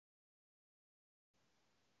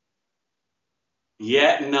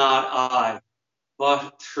Yet not I,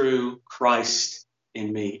 but through Christ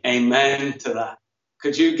in me. Amen to that.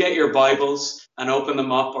 Could you get your Bibles and open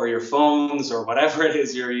them up, or your phones, or whatever it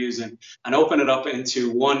is you're using, and open it up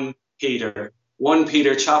into 1 Peter. 1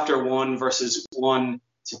 Peter chapter 1, verses 1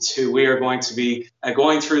 to 2. We are going to be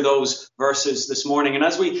going through those verses this morning. And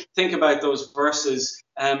as we think about those verses,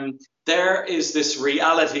 there is this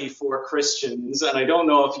reality for Christians, and I don't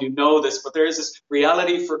know if you know this, but there is this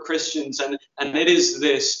reality for Christians, and it is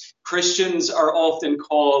this: Christians are often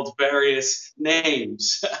called various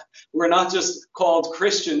names. We're not just called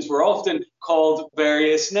Christians, we're often called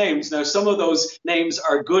various names. Now, some of those names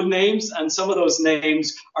are good names, and some of those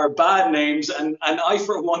names are bad names, and I,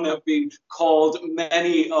 for one, have been called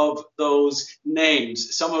many of those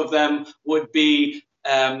names. Some of them would be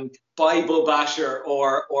Bible basher,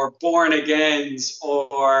 or born agains,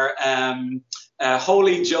 or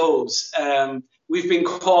holy Joes. We've been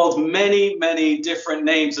called many, many different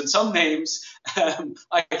names, and some names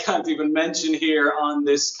I can't even mention here on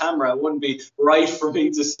this camera. It wouldn't be right for me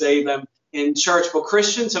to say them in church, but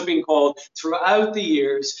Christians have been called throughout the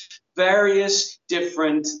years various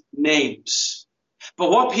different names. But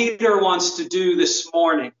what Peter wants to do this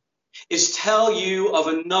morning is tell you of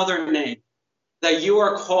another name that you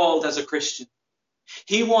are called as a Christian.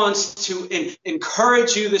 He wants to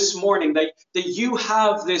encourage you this morning that you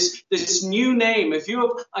have this new name. If you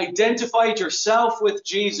have identified yourself with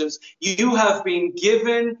Jesus, you have been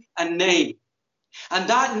given a name. And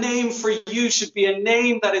that name for you should be a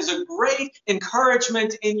name that is a great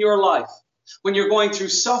encouragement in your life. When you're going through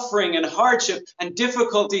suffering and hardship and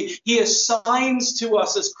difficulty, he assigns to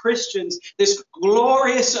us as Christians this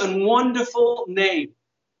glorious and wonderful name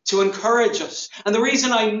to encourage us. And the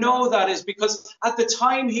reason I know that is because at the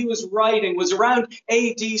time he was writing was around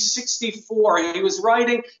AD 64. He was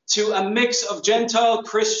writing to a mix of Gentile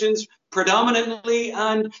Christians predominantly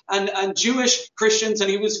and Jewish Christians, and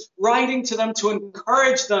he was writing to them to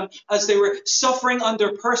encourage them as they were suffering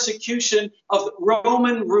under persecution of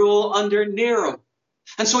Roman rule under Nero.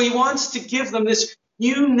 And so he wants to give them this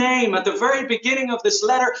new name at the very beginning of this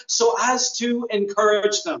letter so as to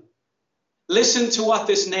encourage them. Listen to what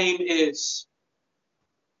this name is.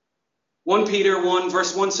 1 Peter 1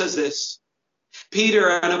 verse 1 says this: Peter,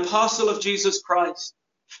 an apostle of Jesus Christ,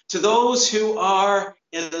 to those who are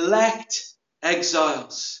elect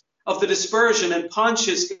exiles of the dispersion in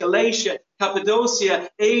Pontus, Galatia, Cappadocia,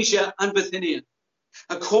 Asia, and Bithynia,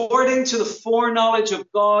 according to the foreknowledge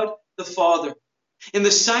of God the Father, in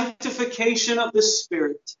the sanctification of the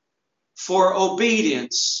Spirit, for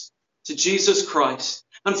obedience to Jesus Christ,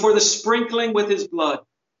 and for the sprinkling with his blood,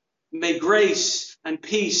 may grace and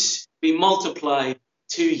peace be multiplied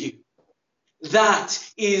to you. That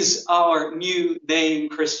is our new name,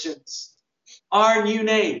 Christians. Our new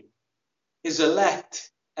name is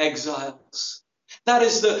elect exiles. That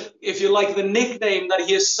is if you like, the nickname that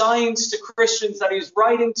he assigns to Christians that he's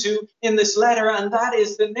writing to in this letter. And that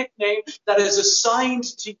is the nickname that is assigned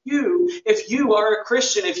to you. If you are a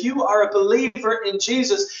Christian, if you are a believer in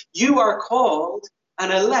Jesus, you are called an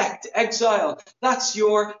elect exile. That's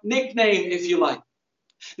your nickname, if you like.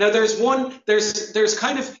 Now, there's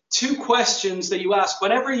kind of two questions that you ask.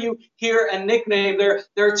 Whenever you hear a nickname, there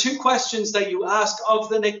are two questions that you ask of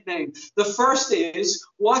the nickname. The first is,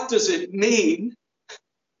 what does it mean?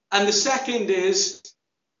 And the second is,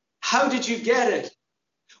 how did you get it?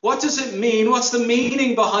 What does it mean? What's the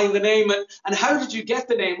meaning behind the name? And how did you get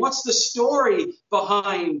the name? What's the story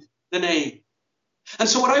behind the name? And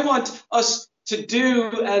so what I want us to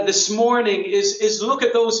do this morning is look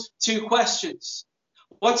at those two questions.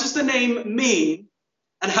 What does the name mean,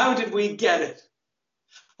 and how did we get it?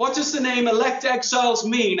 What does the name elect exiles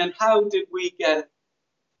mean, and how did we get it?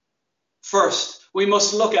 First, we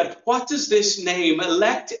must look at, what does this name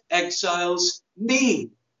elect exiles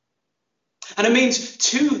mean? And it means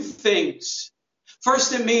two things.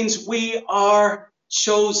 First, it means we are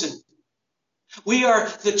chosen. We are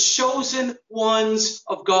the chosen ones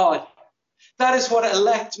of God. That is what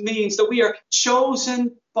elect means, that we are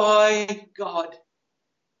chosen by God.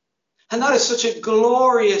 And that is such a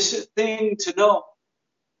glorious thing to know.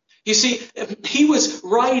 You see, he was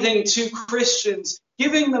writing to Christians,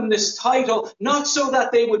 giving them this title, not so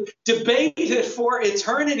that they would debate it for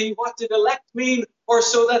eternity, what did elect mean, or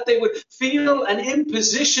so that they would feel an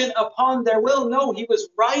imposition upon their will. No, he was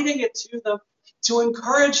writing it to them to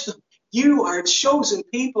encourage them. You are a chosen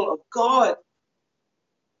people of God.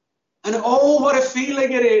 And oh, what a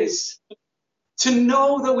feeling it is to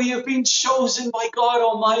know that we have been chosen by God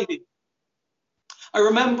Almighty. I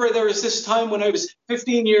remember there was this time when I was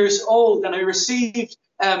 15 years old and I received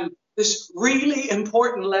this really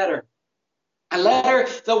important letter. A letter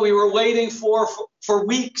that we were waiting for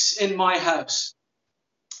weeks in my house.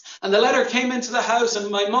 And the letter came into the house,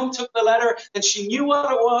 and my mum took the letter, and she knew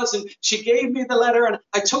what it was, and she gave me the letter, and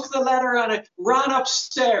I took the letter and I ran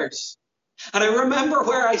upstairs. And I remember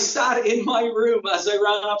where I sat in my room as I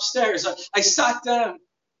ran upstairs. I sat down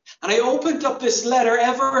and I opened up this letter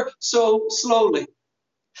ever so slowly.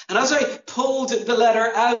 And as I pulled the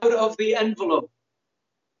letter out of the envelope,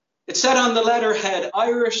 it said on the letterhead,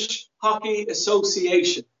 Irish Hockey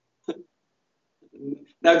Association.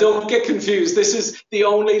 Now, don't get confused. This is the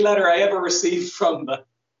only letter I ever received from them.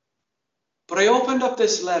 But I opened up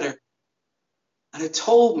this letter and it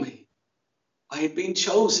told me I had been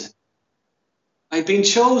chosen. I'd been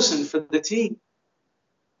chosen for the team.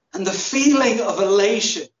 And the feeling of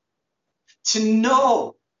elation to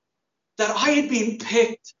know that I had been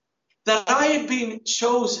picked, that I had been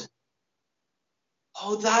chosen.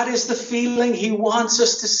 Oh, that is the feeling he wants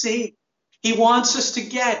us to see. He wants us to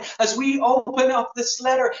get. As we open up this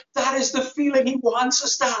letter, that is the feeling he wants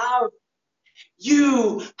us to have.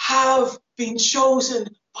 You have been chosen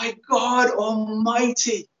by God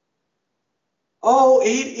Almighty. Oh, it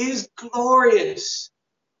is glorious.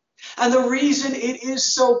 And the reason it is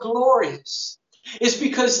so glorious is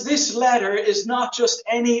because this letter is not just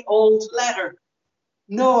any old letter.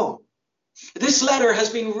 No, this letter has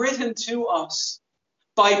been written to us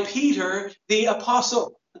by Peter the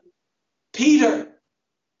apostle. Peter,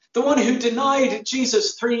 the one who denied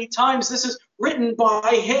Jesus 3 times. This is written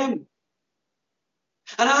by him.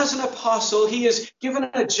 And as an apostle, he is given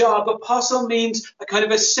a job. Apostle means a kind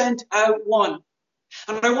of a sent out one.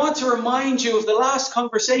 And I want to remind you of the last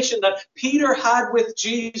conversation that Peter had with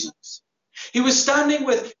Jesus. He was standing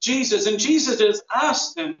with Jesus, and Jesus has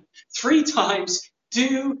asked him 3 times,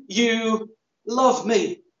 do you love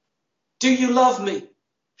me? Do you love me?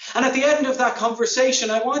 And at the end of that conversation,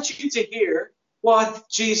 I want you to hear what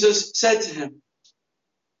Jesus said to him.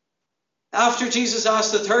 After Jesus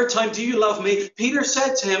asked the 3rd time, do you love me? Peter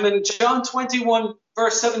said to him in John 21,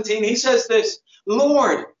 verse 17, he says this,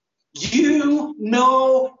 Lord, you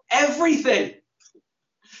know everything.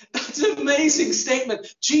 That's an amazing statement.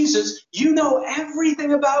 Jesus, you know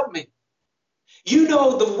everything about me. You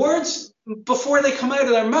know the words before they come out of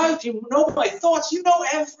their mouth. You know my thoughts. You know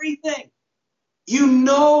everything. You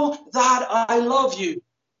know that I love you.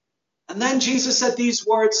 And then Jesus said these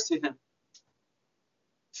words to him.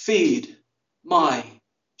 Feed my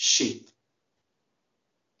sheep.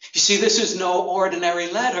 You see, this is no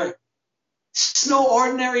ordinary letter. It's no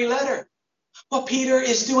ordinary letter. What Peter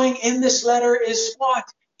is doing in this letter is what?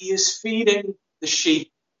 He is feeding the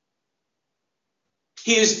sheep.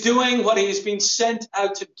 He is doing what he has been sent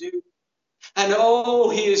out to do. And oh,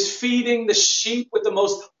 he is feeding the sheep with the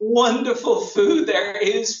most wonderful food there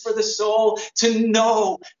is for the soul, to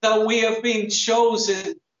know that we have been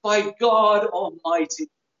chosen by God Almighty.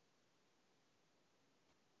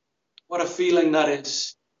 What a feeling that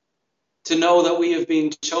is, to know that we have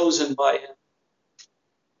been chosen by him,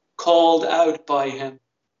 called out by him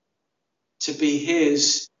to be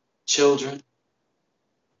his children.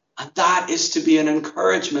 And that is to be an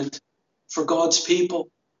encouragement for God's people.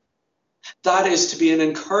 That is to be an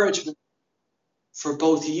encouragement for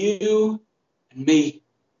both you and me.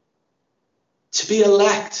 To be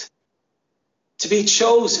elect, to be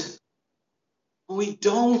chosen. We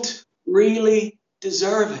don't really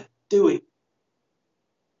deserve it, do we?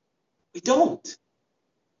 We don't.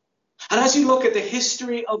 And as you look at the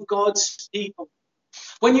history of God's people,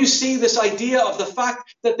 when you see this idea of the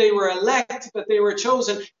fact that they were elect, that they were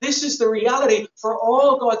chosen, this is the reality for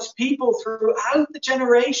all God's people throughout the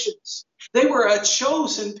generations. They were a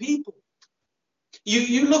chosen people.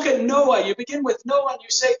 You look at Noah, you begin with Noah and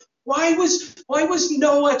you say, why was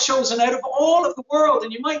Noah chosen out of all of the world?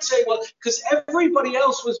 And you might say, well, because everybody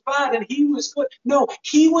else was bad and he was good. No,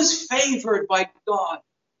 he was favored by God.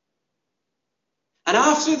 And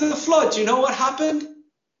after the flood, you know what happened?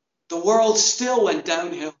 The world still went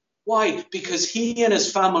downhill. Why? Because he and his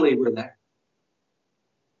family were there.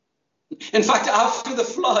 In fact, after the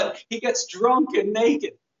flood, he gets drunk and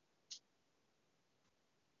naked.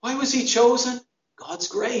 Why was he chosen? God's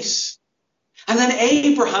grace. And then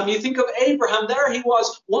Abraham, you think of Abraham, there he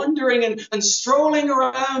was wandering and strolling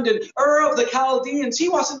around in Ur of the Chaldeans. He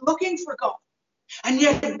wasn't looking for God. And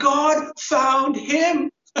yet God found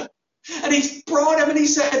him. And he brought him and he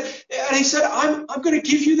said, I'm going to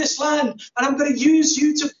give you this land and I'm going to use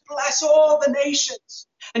you to bless all the nations.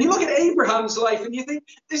 And you look at Abraham's life and you think,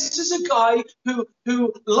 this is a guy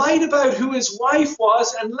who lied about who his wife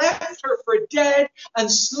was and left her for dead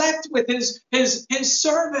and slept with his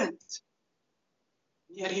servant.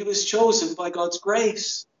 Yet he was chosen by God's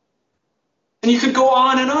grace. And you could go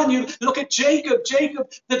on and on. You look at Jacob,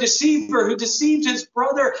 the deceiver who deceived his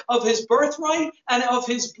brother of his birthright and of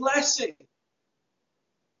his blessing. And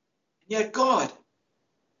yet God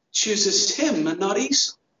chooses him and not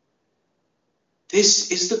Esau.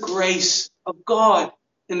 This is the grace of God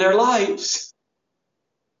in their lives.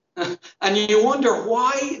 And you wonder,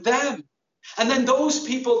 why them? And then those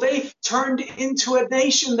people, they turned into a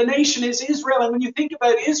nation. The nation is Israel. And when you think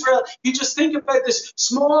about Israel, you just think about this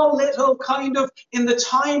small little kind of, in the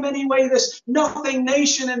time anyway, this nothing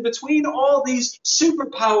nation in between all these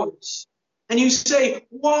superpowers. And you say,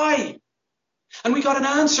 why? And we got an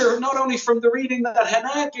answer not only from the reading that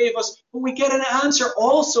Hannah gave us, but we get an answer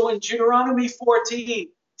also in Deuteronomy 14,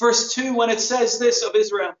 verse 2, when it says this of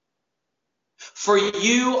Israel. For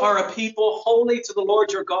you are a people holy to the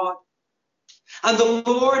Lord your God. And the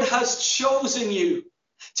Lord has chosen you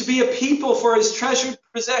to be a people for his treasured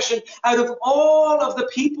possession out of all of the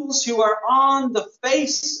peoples who are on the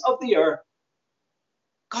face of the earth.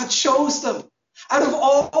 God chose them out of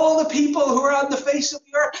all the people who are on the face of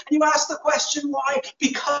the earth. And you ask the question, why?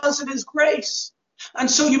 Because of his grace. And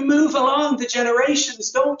so you move along the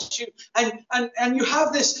generations, don't you? And you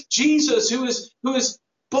have this Jesus who is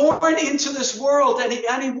born into this world,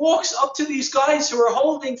 and he walks up to these guys who are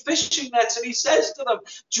holding fishing nets, and he says to them,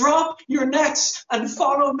 drop your nets and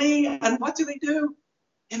follow me. And what do?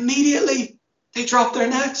 Immediately, they drop their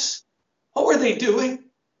nets. What were they doing?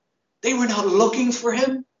 They were not looking for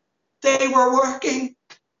him. They were working.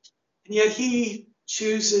 And yet he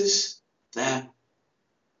chooses them.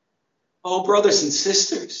 Oh, brothers and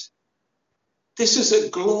sisters, this is a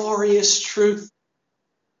glorious truth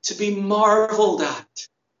to be marveled at.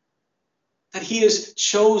 That he has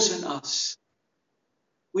chosen us.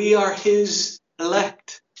 We are his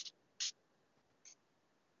elect.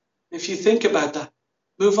 If you think about that,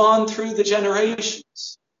 move on through the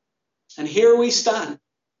generations. And here we stand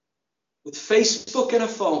with Facebook and a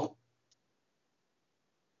phone.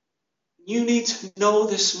 You need to know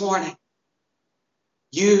this morning,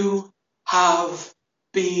 you have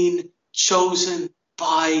been chosen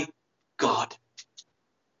by God.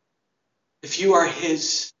 If you are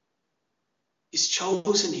his, he's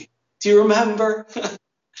chosen you. Do you remember?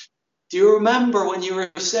 Do you remember when you were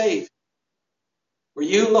saved? Were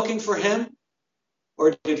you looking for him?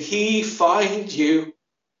 Or did he find you?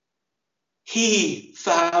 He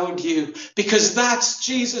found you, because that's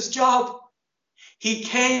Jesus' job. He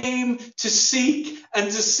came to seek and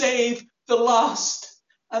to save the lost.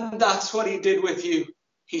 And that's what he did with you.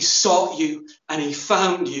 He sought you and he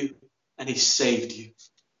found you and he saved you.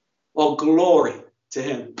 All glory to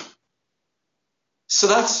him. So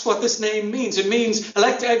that's what this name means. It means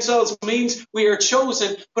elect exiles, means we are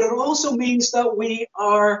chosen, but it also means that we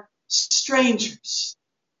are strangers,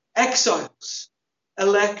 exiles,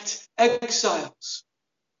 elect exiles.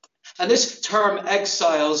 And this term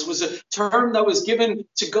exiles was a term that was given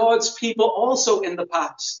to God's people also in the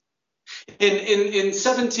past. In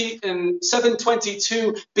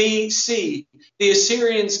 722 BC, the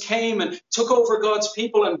Assyrians came and took over God's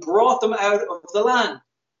people and brought them out of the land.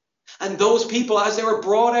 And those people, as they were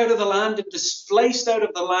brought out of the land and displaced out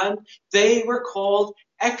of the land, they were called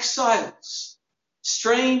exiles,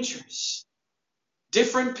 strangers,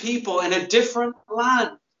 different people in a different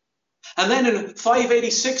land. And then in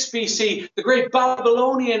 586 BC, the great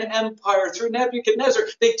Babylonian Empire through Nebuchadnezzar,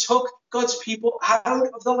 they took God's people out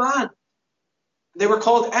of the land. They were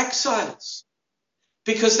called exiles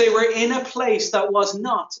because they were in a place that was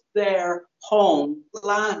not their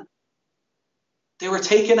homeland. They were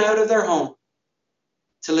taken out of their home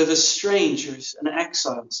to live as strangers and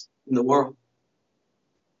exiles in the world.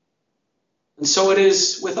 And so it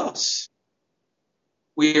is with us.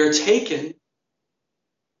 We are taken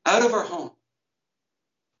out of our home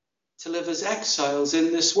to live as exiles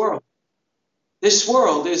in this world. This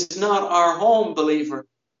world is not our home, believer.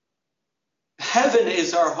 Heaven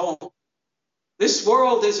is our home. This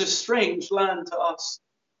world is a strange land to us.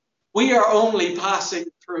 We are only passing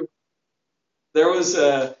through. There was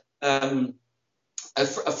a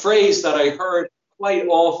phrase that I heard quite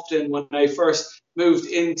often when I first moved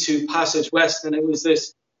into Passage West, and it was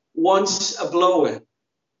this: once a blow-in,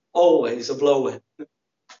 always a blow-in.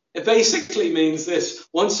 It basically means this: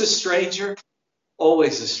 once a stranger,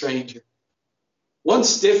 always a stranger.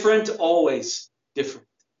 Once different, always different.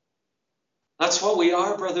 That's what we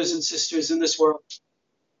are, brothers and sisters, in this world.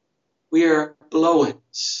 We are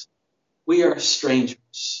blow-ins. We are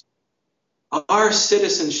strangers. Our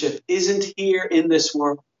citizenship isn't here in this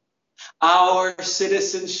world. Our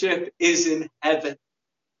citizenship is in heaven.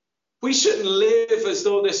 We shouldn't live as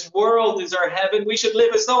though this world is our heaven. We should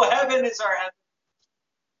live as though heaven is our heaven.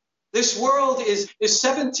 This world is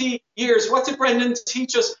 70 years. What did Brendan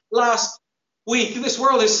teach us last week? This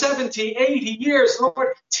world is 70, 80 years. Lord,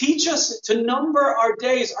 teach us to number our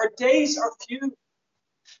days. Our days are few.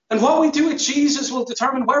 And what we do with Jesus will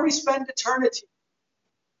determine where we spend eternity.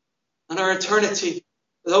 And our eternity,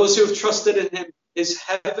 those who have trusted in him, is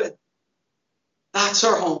heaven. That's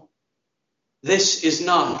our home. This is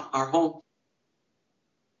not our home.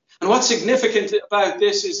 And what's significant about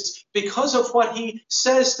this is because of what he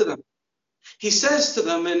says to them. He says to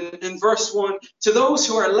them in verse 1, to those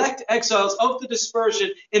who are elect exiles of the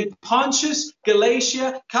dispersion in Pontus,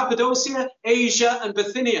 Galatia, Cappadocia, Asia, and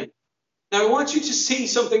Bithynia. Now, I want you to see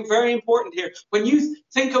something very important here. When you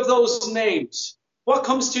think of those names, what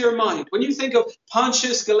comes to your mind? When you think of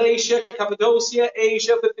Pontus, Galatia, Cappadocia,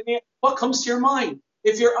 Asia, Bithynia, what comes to your mind?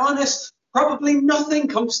 If you're honest, probably nothing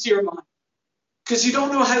comes to your mind because you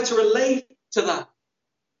don't know how to relate to that.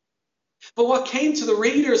 But what came to the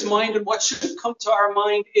reader's mind and what should come to our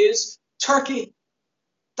mind is Turkey.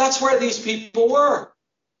 That's where these people were.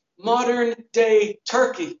 Modern day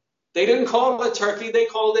Turkey. They didn't call it Turkey, they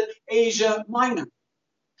called it Asia Minor.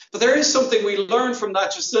 But there is something we learn from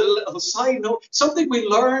that, just a little side note, something we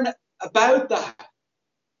learn about that.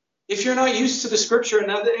 If you're not used to the scripture, and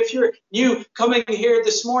if you're new coming here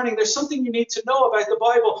this morning, there's something you need to know about the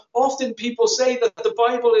Bible. Often people say that the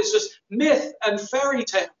Bible is just myth and fairy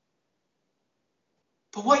tale.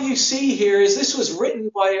 But what you see here is this was written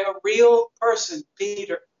by a real person,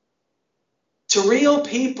 Peter, to real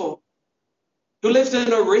people who lived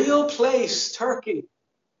in a real place, Turkey,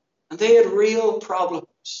 and they had real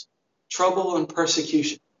problems, trouble and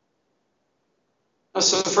persecution.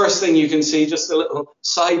 That's the first thing you can see, just a little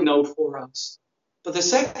side note for us. But the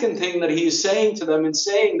second thing that he is saying to them in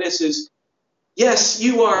saying this is, yes,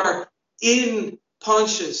 you are in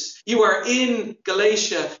Pontus, you are in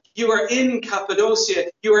Galatia, you are in Cappadocia,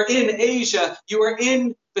 you are in Asia, you are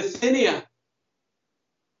in Bithynia.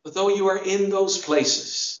 But though you are in those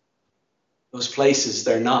places,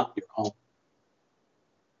 they're not your home.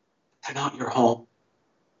 They're not your home.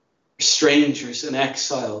 You're strangers and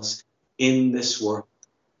exiles in this world.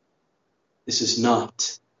 This is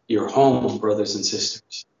not your home, brothers and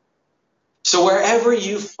sisters. So wherever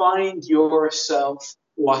you find yourself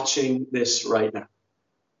watching this right now,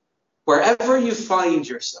 wherever you find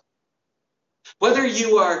yourself, whether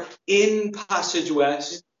you are in Passage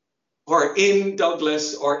West, or in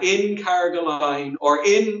Douglas, or in Carrigaline, or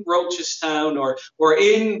in Rochestown, or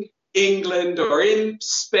in England, or in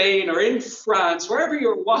Spain, or in France, wherever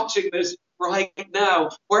you're watching this right now,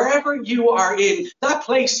 wherever you are in, that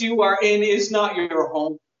place you are in is not your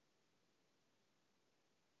home.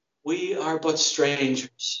 We are but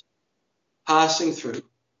strangers passing through.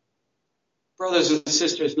 Brothers and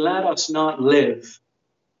sisters, let us not live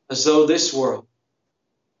as though this world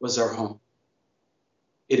was our home.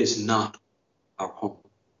 It is not our home.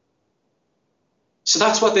 So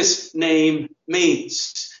that's what this name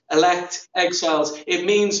means. Elect exiles. It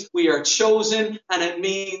means we are chosen, and it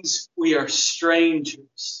means we are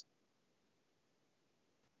strangers.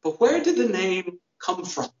 But where did the name come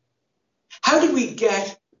from? How did we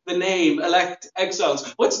get the name elect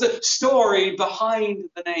exiles? What's the story behind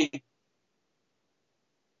the name?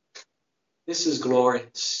 This is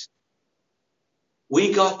glorious.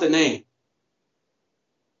 We got the name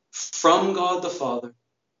from God the Father,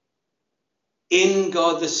 in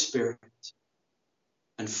God the Spirit,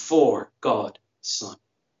 and for God the Son.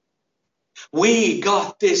 We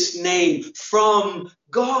got this name from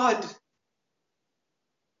God.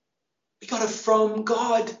 We got it from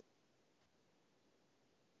God.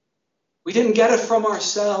 We didn't get it from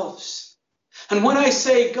ourselves. And when I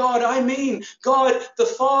say God, I mean God the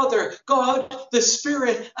Father, God the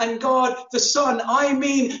Spirit, and God the Son. I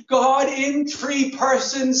mean God in three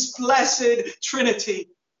persons, blessed Trinity.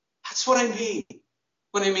 That's what I mean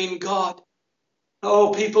when I mean God.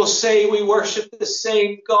 Oh, people say we worship the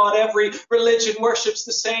same God. Every religion worships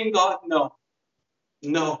the same God.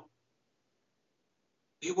 No.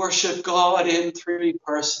 We worship God in three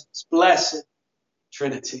persons, blessed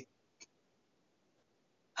Trinity.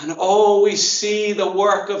 And we see the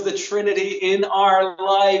work of the Trinity in our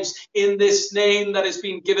lives in this name that has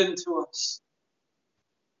been given to us.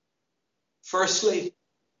 Firstly,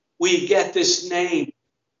 we get this name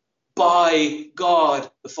by God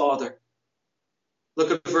the Father. Look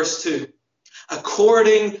at verse 2.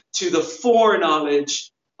 According to the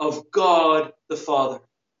foreknowledge of God the Father.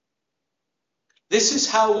 This is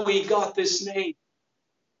how we got this name.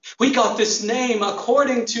 We got this name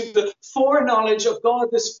according to the foreknowledge of God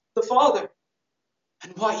the Father.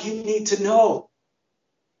 And what you need to know,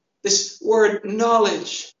 this word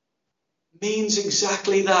knowledge means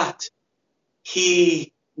exactly that.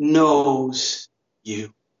 He knows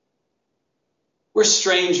you. We're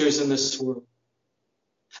strangers in this world.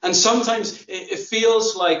 And sometimes it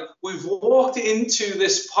feels like we've walked into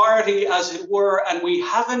this party, as it were, and we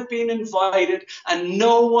haven't been invited and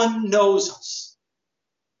no one knows us.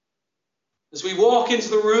 As we walk into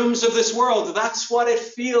the rooms of this world, that's what it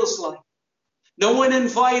feels like. No one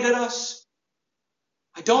invited us.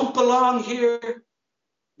 I don't belong here.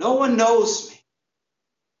 No one knows me.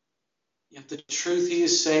 Yet the truth he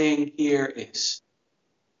is saying here is,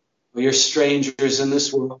 we are strangers in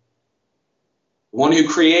this world. The one who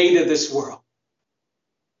created this world,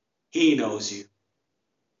 he knows you.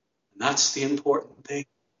 And that's the important thing.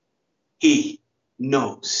 He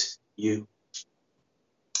knows you.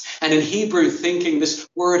 And in Hebrew thinking, this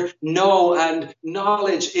word know and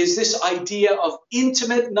knowledge is this idea of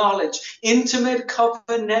intimate knowledge, intimate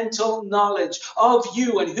covenantal knowledge of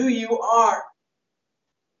you and who you are.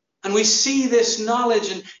 And we see this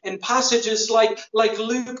knowledge in passages like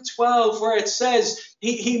Luke 12, where it says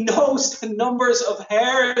he knows the numbers of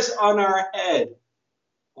hairs on our head,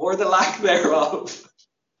 or the lack thereof.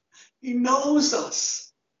 He knows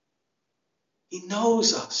us. He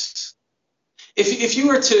knows us. If you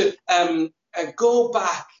were to go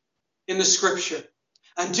back in the scripture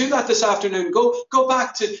and do that this afternoon, go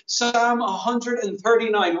back to Psalm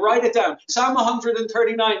 139, write it down. Psalm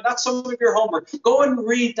 139, that's some of your homework. Go and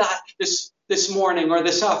read that this morning or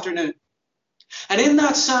this afternoon. And in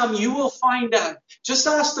that psalm, you will find out, just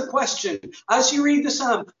ask the question, as you read the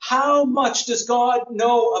psalm, how much does God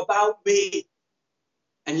know about me?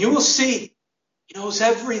 And you will see, he knows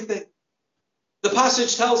everything. The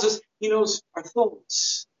passage tells us he knows our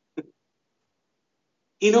thoughts.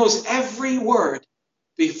 He knows every word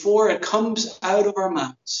before it comes out of our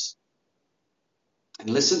mouths. And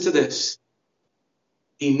listen to this.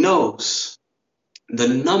 He knows the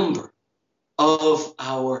number of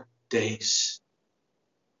our days.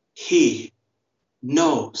 He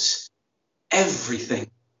knows everything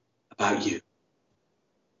about you.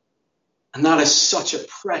 And that is such a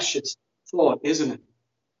precious thought, isn't it?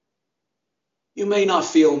 You may not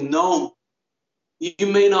feel known. You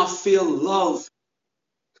may not feel love.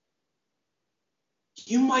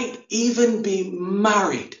 You might even be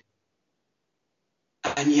married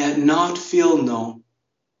and yet not feel known.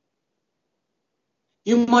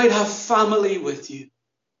 You might have family with you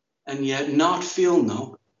and yet not feel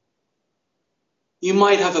known. You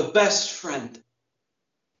might have a best friend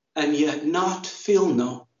and yet not feel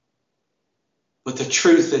known. But the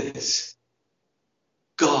truth is,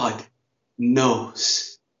 God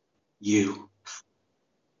knows you.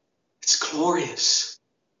 It's glorious.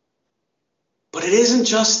 But it isn't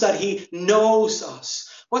just that he knows us.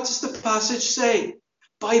 What does the passage say?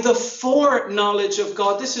 By the foreknowledge of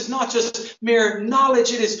God. This is not just mere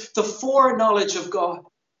knowledge, it is the foreknowledge of God.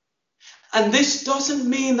 And this doesn't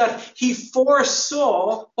mean that he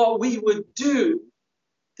foresaw what we would do.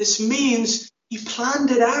 This means he planned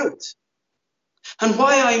it out. And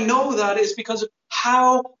why I know that is because of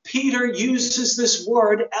how Peter uses this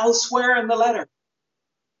word elsewhere in the letter.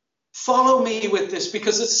 Follow me with this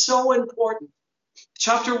because it's so important.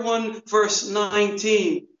 Chapter 1, verse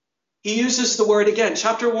 19. He uses the word again.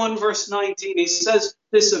 Chapter 1, verse 19. He says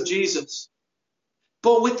this of Jesus.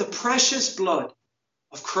 But with the precious blood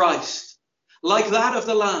of Christ, like that of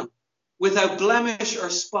the Lamb, without blemish or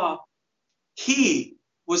spot, he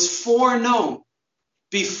was foreknown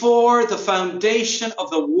before the foundation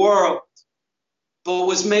of the world, but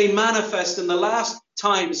was made manifest in the last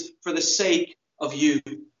times for the sake of you.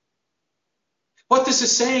 What this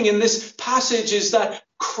is saying in this passage is that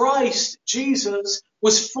Christ, Jesus,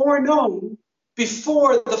 was foreknown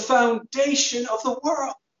before the foundation of the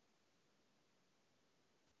world.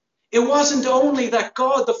 It wasn't only that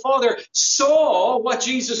God the Father saw what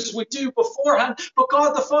Jesus would do beforehand, but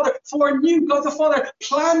God the Father foreknew, God the Father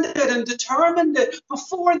planned it and determined it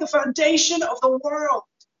before the foundation of the world.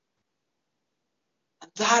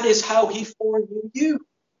 And that is how he foreknew you,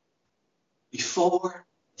 before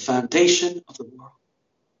the foundation of the world.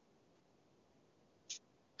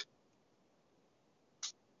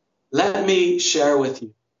 Let me share with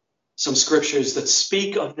you some scriptures that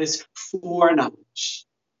speak of this foreknowledge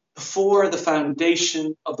before the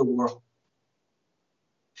foundation of the world.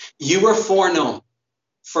 You were foreknown,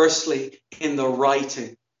 firstly, in the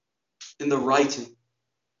writing. In the writing.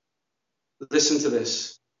 Listen to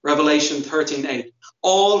this. Revelation 13:8.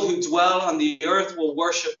 All who dwell on the earth will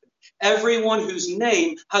worship him. Everyone whose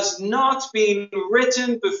name has not been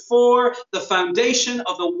written before the foundation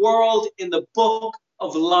of the world in the book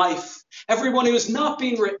of life. Everyone who has not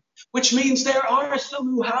been written, which means there are some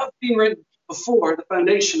who have been written. before the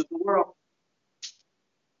foundation of the world.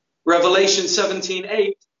 Revelation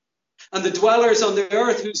 17:8. And the dwellers on the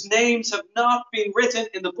earth whose names have not been written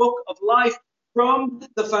in the book of life from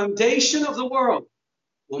the foundation of the world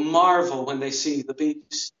will marvel when they see the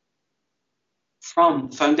beast. From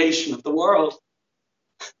the foundation of the world.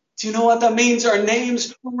 Do you know what that means? Our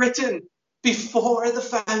names written before the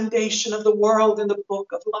foundation of the world in the book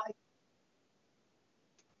of life.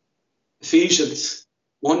 Ephesians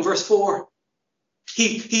 1 verse 4.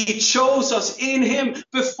 He chose us in him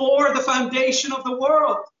before the foundation of the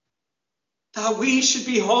world, that we should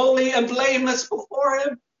be holy and blameless before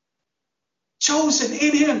him. Chosen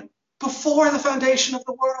in him before the foundation of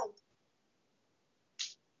the world.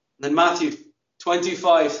 And then Matthew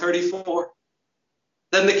 25:34.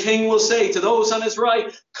 Then the king will say to those on his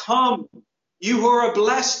right, come, you who are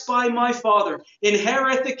blessed by my Father,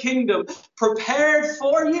 inherit the kingdom prepared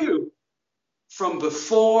for you from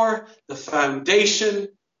before the foundation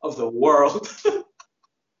of the world.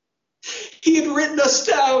 He had written us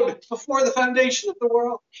down before the foundation of the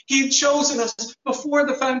world. He had chosen us before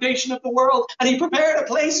the foundation of the world. And he prepared a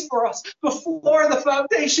place for us before the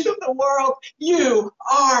foundation of the world. You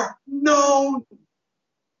are known.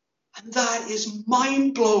 And that is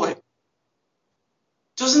mind-blowing.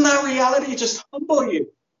 Doesn't that reality just humble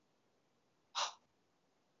you?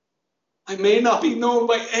 I may not be known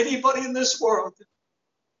by anybody in this world,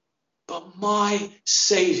 but my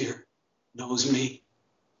Savior knows me.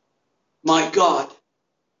 My God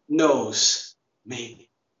knows me.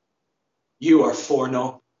 You are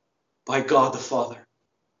foreknown by God the Father.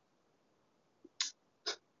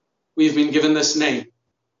 We've been given this name.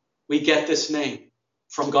 We get this name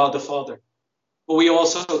from God the Father. But we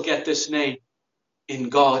also get this name in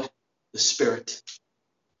God the Spirit.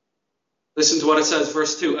 Listen to what it says,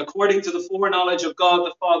 verse 2. According to the foreknowledge of God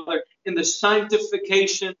the Father in the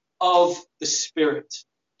sanctification of the Spirit.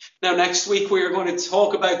 Now, next week, we are going to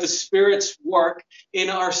talk about the Spirit's work in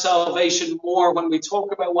our salvation more when we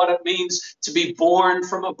talk about what it means to be born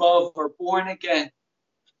from above or born again.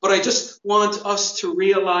 But I just want us to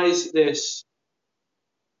realize this.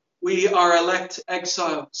 We are elect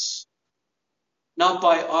exiles, not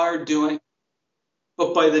by our doing,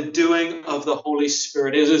 but by the doing of the Holy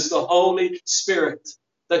Spirit. It is the Holy Spirit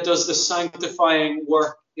that does the sanctifying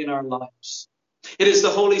work in our lives. It is the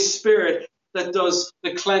Holy Spirit that does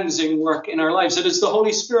the cleansing work in our lives. It is the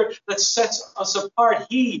Holy Spirit that sets us apart.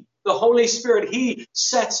 He, the Holy Spirit, He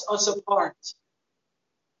sets us apart,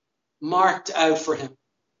 marked out for Him.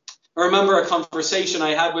 I remember a conversation I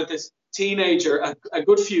had with this teenager a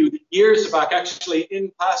good few years back, actually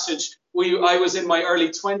in Passage. I was in my early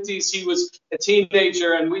 20s. He was a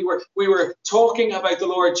teenager, and we were talking about the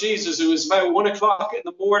Lord Jesus. It was about 1 o'clock in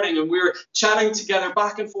the morning, and we were chatting together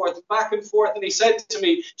back and forth. And he said to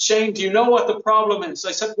me, Shane, do you know what the problem is?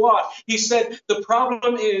 I said, what? He said, the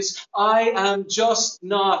problem is I am just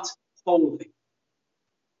not holy.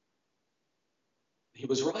 He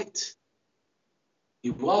was right. He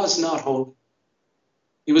was not holy.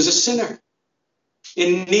 He was a sinner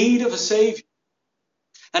in need of a Savior.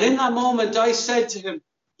 And in that moment, I said to him,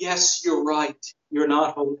 yes, you're right. You're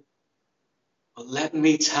not holy. But let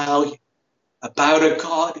me tell you about a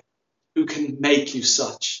God who can make you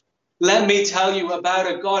such. Let me tell you about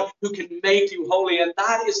a God who can make you holy. And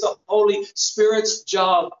that is the Holy Spirit's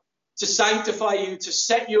job, to sanctify you, to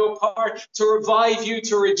set you apart, to revive you,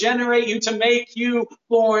 to regenerate you, to make you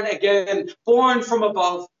born again, born from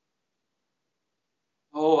above.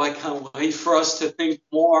 Oh, I can't wait for us to think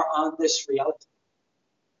more on this reality.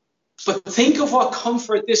 But think of what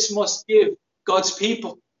comfort this must give God's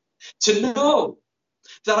people, to know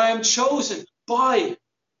that I am chosen by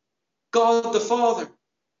God the Father,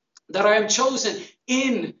 that I am chosen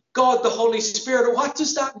in God the Holy Spirit.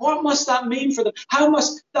 What must that mean for them? How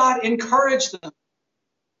must that encourage them?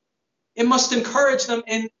 It must encourage them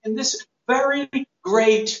in this very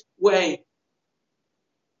great way.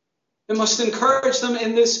 It must encourage them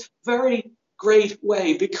in this very great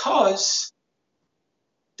way, because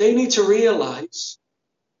they need to realize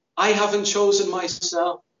I haven't chosen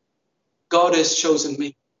myself. God has chosen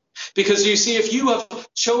me. Because you see, if you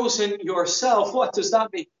have chosen yourself, what does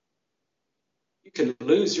that mean? You can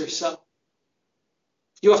lose yourself.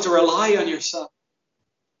 You have to rely on yourself.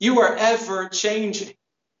 You are ever changing.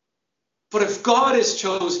 But if God has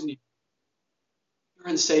chosen you, you're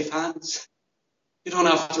in safe hands. You don't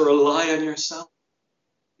have to rely on yourself.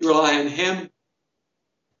 You rely on Him.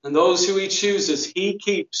 And those who He chooses, He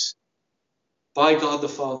keeps by God the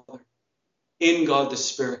Father, in God the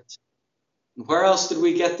Spirit. And where else did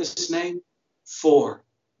we get this name? For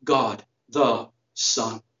God the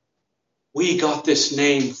Son. We got this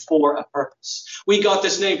name for a purpose. We got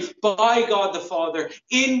this name by God the Father,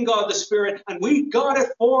 in God the Spirit, and we got it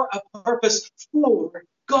for a purpose for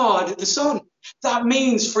God the Son. That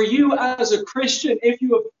means for you as a Christian, if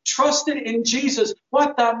you have trusted in Jesus,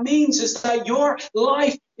 what that means is that your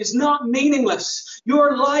life is not meaningless.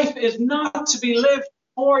 Your life is not to be lived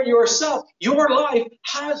for yourself. Your life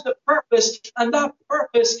has a purpose, and that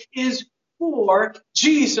purpose is for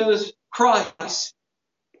Jesus Christ.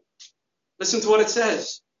 Listen to what it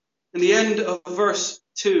says in the end of verse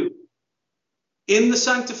 2. In the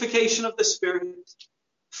sanctification of the Spirit,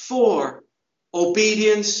 for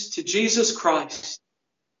obedience to Jesus Christ,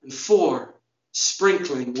 and for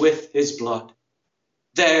sprinkling with his blood.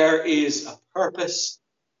 There is a purpose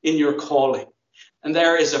in your calling. And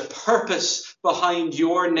there is a purpose behind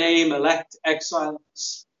your name, elect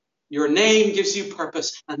exiles. Your name gives you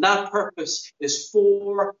purpose, and that purpose is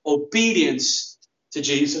for obedience to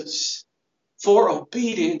Jesus. For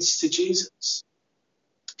obedience to Jesus.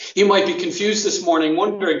 You might be confused this morning,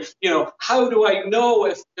 wondering, how do I know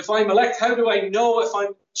if I'm elect? How do I know if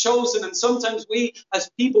I'm chosen? And sometimes we,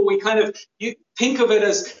 as people, you think of it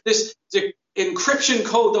as this encryption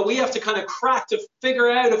code that we have to kind of crack to figure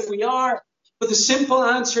out if we are. But the simple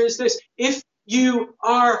answer is this: if you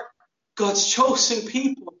are God's chosen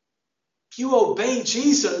people, you obey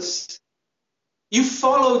Jesus. You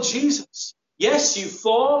follow Jesus. Yes, you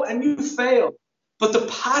fall and you fail, but the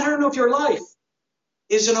pattern of your life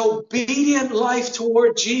is an obedient life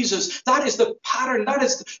toward Jesus. That is the pattern. That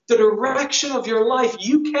is the direction of your life.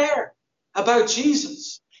 You care about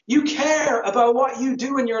Jesus. You care about what you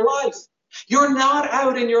do in your life. You're not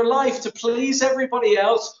out in your life to please everybody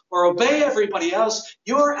else or obey everybody else.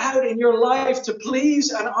 You're out in your life to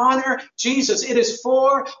please and honor Jesus. It is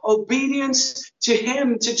for obedience to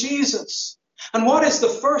him, to Jesus. And what is the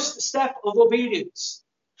first step of obedience?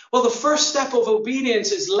 Well, the first step of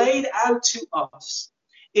obedience is laid out to us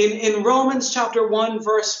in Romans chapter 1,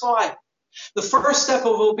 verse 5. The first step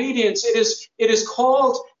of obedience, it is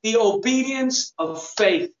called the obedience of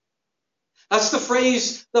faith. That's the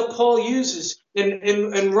phrase that Paul uses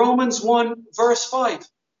in Romans 1, verse 5.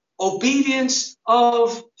 Obedience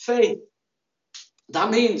of faith.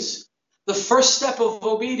 That means the first step of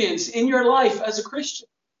obedience in your life as a Christian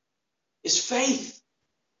is faith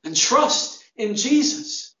and trust in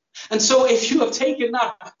Jesus. And so if you have taken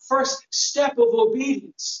that first step of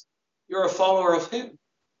obedience, you're a follower of him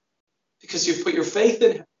because you've put your faith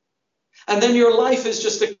in him. And then your life is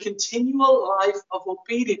just a continual life of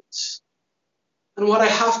obedience. And what I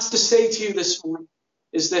have to say to you this morning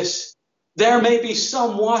is this: there may be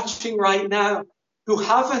some watching right now who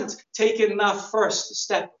haven't taken that first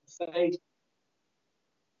step of faith,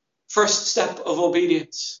 first step of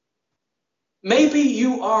obedience. Maybe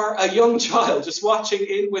you are a young child just watching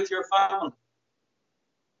in with your family.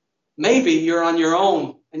 Maybe you're on your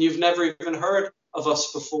own and you've never even heard of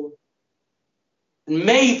us before. And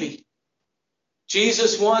maybe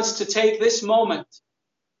Jesus wants to take this moment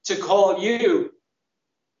to call you,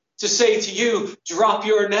 to say to you, drop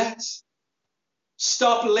your nets.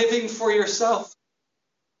 Stop living for yourself.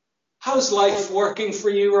 How's life working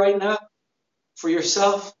for you right now? For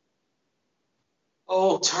yourself?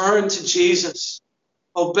 Oh, turn to Jesus.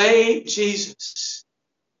 Obey Jesus.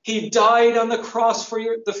 He died on the cross for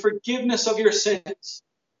the forgiveness of your sins,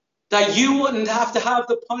 that you wouldn't have to have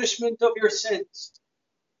the punishment of your sins.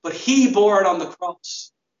 But he bore it on the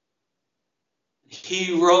cross.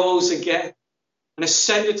 He rose again and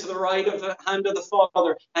ascended to the right of the hand of the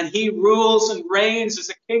Father, and he rules and reigns as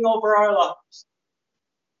a king over our lives.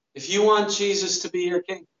 If you want Jesus to be your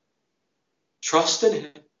king, trust in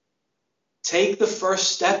him. Take the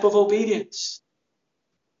first step of obedience.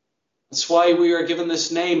 That's why we are given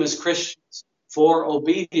this name as Christians, for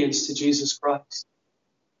obedience to Jesus Christ.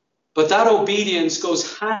 But that obedience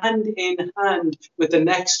goes hand in hand with the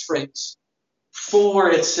next phrase. For,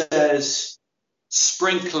 it says,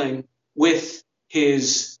 sprinkling with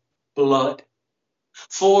his blood.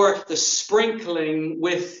 For the sprinkling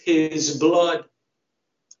with his blood.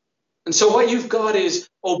 And so what you've got is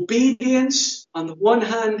obedience on the one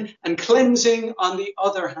hand and cleansing on the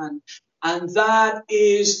other hand. And that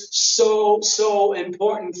is so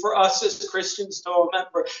important for us as Christians to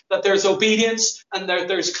remember, that there's obedience and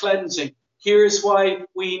there's cleansing. Here's why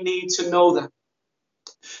we need to know that.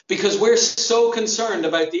 Because we're so concerned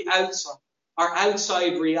about the outside, our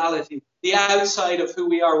outside reality, the outside of who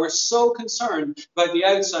we are. We're so concerned about the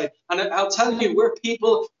outside. And I'll tell you, we're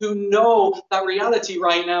people who know that reality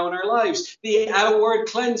right now in our lives. The outward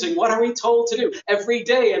cleansing. What are we told to do? Every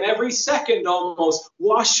day and every second almost.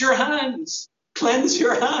 Wash your hands. Cleanse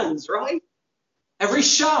your hands, right? Every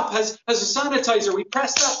shop has a sanitizer. We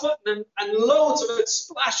press that button and loads of it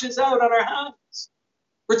splashes out on our hands.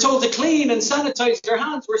 We're told to clean and sanitize our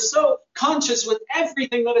hands. We're so conscious with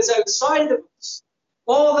everything that is outside of us.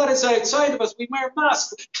 All that is outside of us, we wear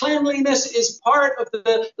masks. Cleanliness is part of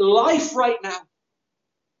the life right now.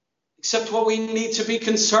 Except what we need to be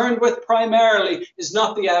concerned with primarily is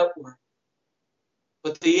not the outward,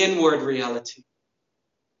 but the inward reality.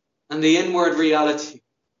 And the inward reality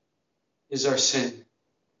is our sin.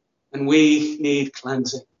 And we need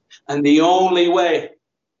cleansing. And the only way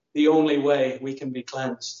we can be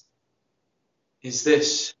cleansed is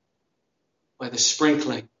this, by the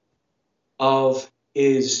sprinkling of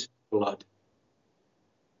his blood.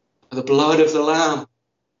 The blood of the Lamb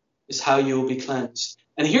is how you will be cleansed.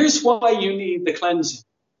 And here's why you need the cleansing.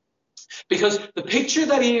 Because the picture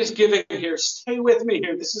that he is giving here, stay with me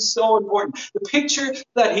here, this is so important. The picture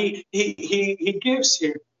that he gives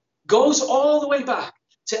here goes all the way back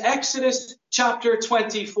to Exodus chapter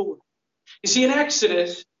 24. You see, in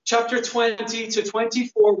Exodus chapter 20 to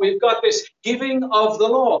 24, we've got this giving of the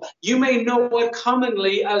law. You may know it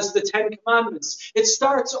commonly as the Ten Commandments. It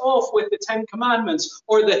starts off with the Ten Commandments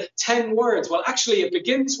or the 10 words. Well, actually, it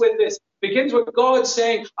begins with this. It begins with God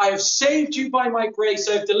saying, I have saved you by my grace.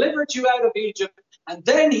 I've delivered you out of Egypt. And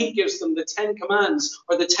then he gives them the 10 commands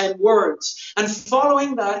or the 10 words. And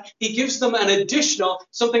following that, he gives them an additional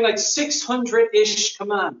something like 600-ish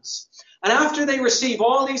commands. And after they receive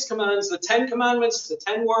all these commands, the 10 commandments, the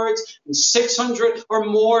 10 words, and 600 or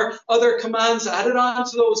more other commands added on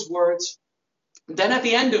to those words, then at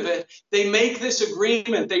the end of it, they make this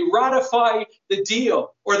agreement. They ratify the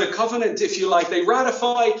deal, or the covenant, if you like. They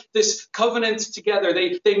ratify this covenant together.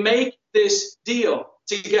 They make this deal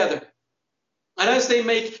together. And as they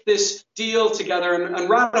make this deal together and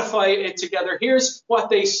ratify it together, here's what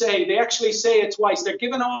they say. They actually say it twice. They're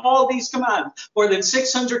given all these commands, more than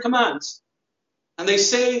 600 commands. And they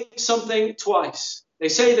say something twice. They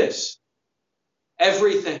say this: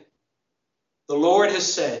 everything the Lord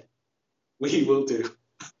has said, we will do.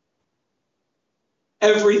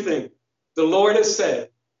 Everything the Lord has said,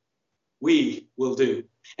 we will do.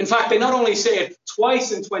 In fact, they not only say it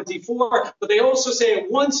twice in 24, but they also say it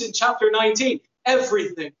once in chapter 19.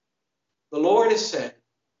 Everything the Lord has said,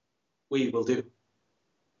 we will do.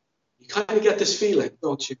 You kind of get this feeling,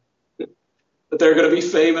 don't you? That they're going to be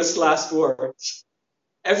famous last words.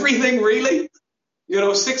 Everything, really?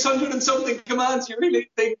 600 and something commands, you really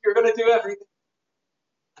think you're going to do everything?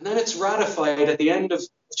 And then it's ratified at the end of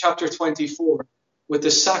chapter 24 with the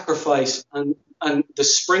sacrifice and the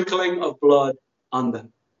sprinkling of blood on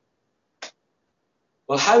them.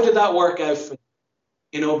 Well, how did that work out for them?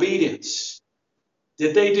 In obedience.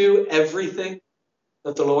 Did they do everything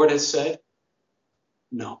that the Lord has said?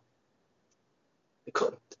 No. They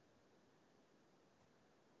couldn't.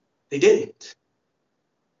 They didn't.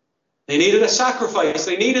 They needed a sacrifice.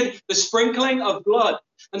 They needed the sprinkling of blood.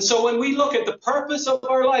 And so when we look at the purpose of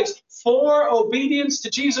our lives for obedience to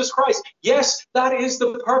Jesus Christ, yes, that is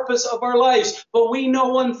the purpose of our lives. But we know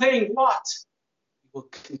one thing: what? We will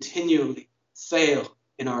continually fail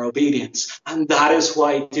in our obedience. And that is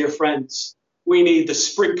why, dear friends, we need the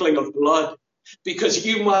sprinkling of blood. Because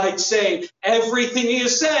you might say, everything he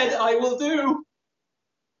has said, I will do.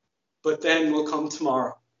 But then will come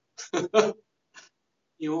tomorrow.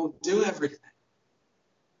 You won't do everything.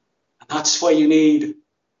 And that's why you need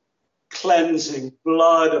cleansing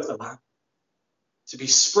blood of the Lamb to be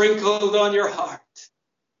sprinkled on your heart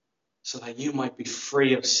so that you might be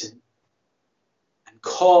free of sin and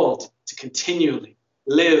called to continually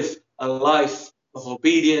live a life of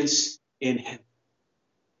obedience in him.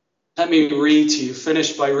 Let me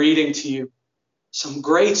finish by reading to you some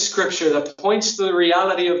great scripture that points to the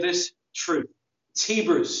reality of this truth. It's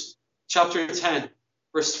Hebrews chapter 10,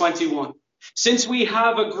 verse 21. Since we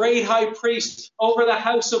have a great high priest over the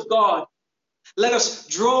house of God, let us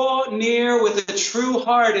draw near with a true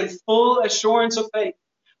heart and full assurance of faith,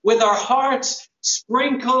 with our hearts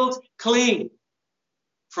sprinkled clean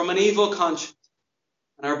from an evil conscience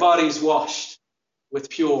and our bodies washed with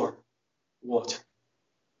pure water.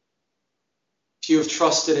 If you have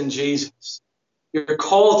trusted in Jesus, you're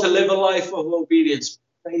called to live a life of obedience.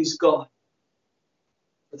 Praise God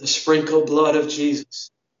for the sprinkled blood of Jesus.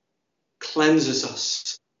 Cleanses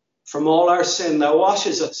us from all our sin, that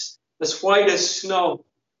washes us as white as snow,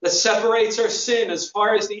 that separates our sin as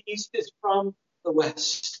far as the east is from the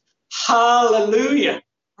west. Hallelujah.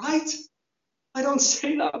 Right? I don't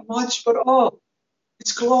say that much, but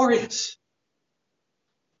it's glorious.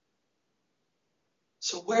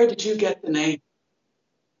 So where did you get the name?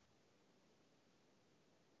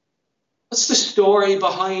 What's the story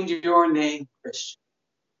behind your name, Christian?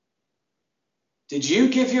 Did you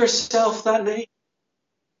give yourself that name?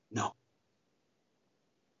 No.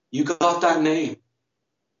 You got that name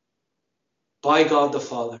by God the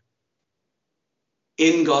Father,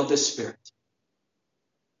 in God the Spirit,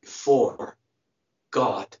 for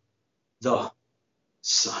God the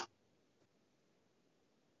Son.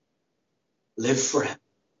 Live for him.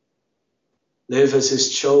 Live as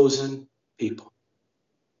his chosen people.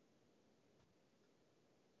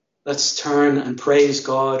 Let's turn and praise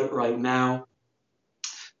God right now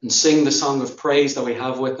and sing the song of praise that we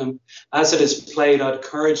have with him. As it is played, I'd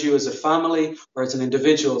encourage you as a family or as an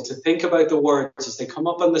individual to think about the words as they come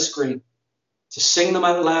up on the screen, to sing them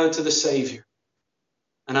out loud to the Savior.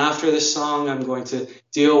 And after this song, I'm going to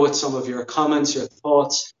deal with some of your comments, your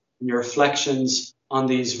thoughts, and your reflections on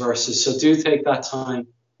these verses. So do take that time,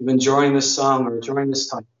 even during this song or during this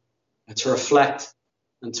time, to reflect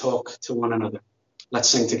and talk to one another. Let's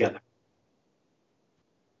sing together.